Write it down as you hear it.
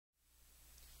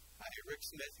Rick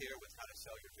Smith here with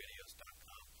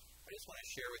howtosellyourvideos.com. I just want to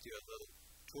share with you a little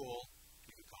tool.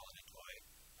 You could call it a toy.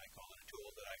 I call it a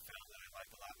tool that I found that I like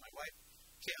a lot. My wife,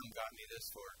 Kim, got me this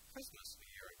for Christmas a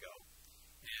year ago,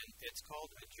 and it's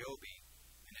called a Joby,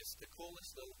 and it's the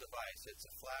coolest little device. It's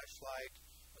a flashlight,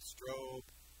 a strobe,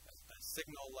 a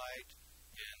signal light,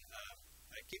 and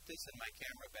I keep this in my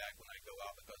camera bag when I go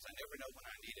out because I never know when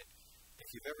I need it.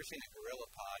 If you've ever seen a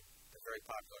Gorillapod, they're very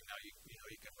popular now. You know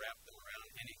you can wrap them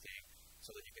around anything so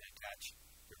that you can attach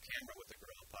your camera with a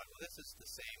Gorillapod. Well, this is the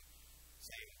same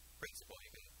principle.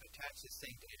 You can attach this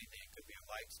thing to anything. It could be a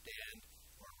light stand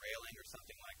or a railing or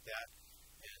something like that.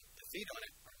 And the feet on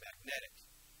it are magnetic.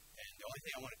 And the only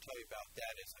thing I want to tell you about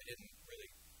that is I didn't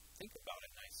really think about it,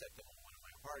 and I set them on one of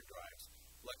my hard drives.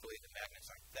 Luckily, the magnets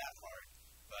aren't that hard,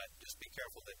 but just be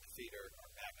careful that the feet are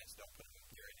magnets. Don't put them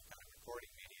near any kind of recording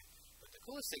medium. But the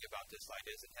coolest thing about this light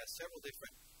is it has several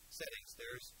different settings.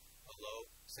 There's a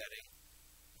low setting,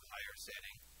 a higher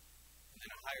setting, and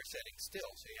then a higher setting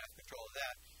still, so you have control of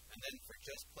that. And then for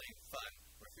just plain fun,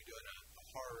 or if you're doing a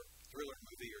horror thriller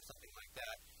movie or something like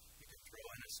that, you can throw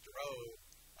in a strobe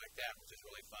like that, which is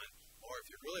really fun. Or if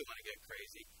you really want to get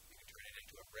crazy, you can turn it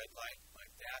into a red light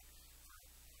like that for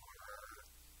horror,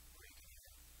 or you can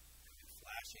even do a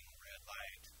flashing red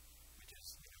light, which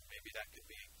is, maybe that could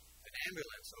be an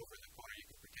ambulance over in the corner. You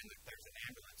can pretend that there's an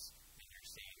ambulance in your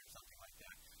scene or something like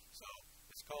that. So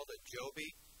it's called a Joby.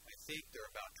 I think they're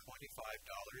about $25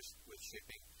 with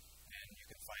shipping, and you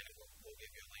can find it. We'll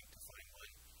give you a link to find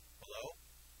one below.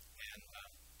 And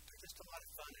they're just a lot of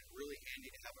fun and really handy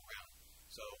to have around.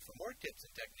 So for more tips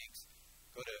and techniques,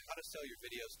 go to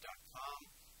howtosellyourvideos.com.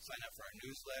 Sign up for our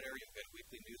newsletter. You'll get a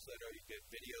weekly newsletter. You get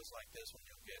videos like this one.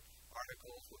 You'll get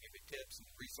articles. We'll give you tips and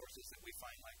resources that we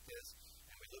find like this.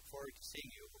 And we look forward to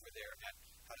seeing you over there at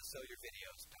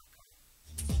howtosellyourvideos.com.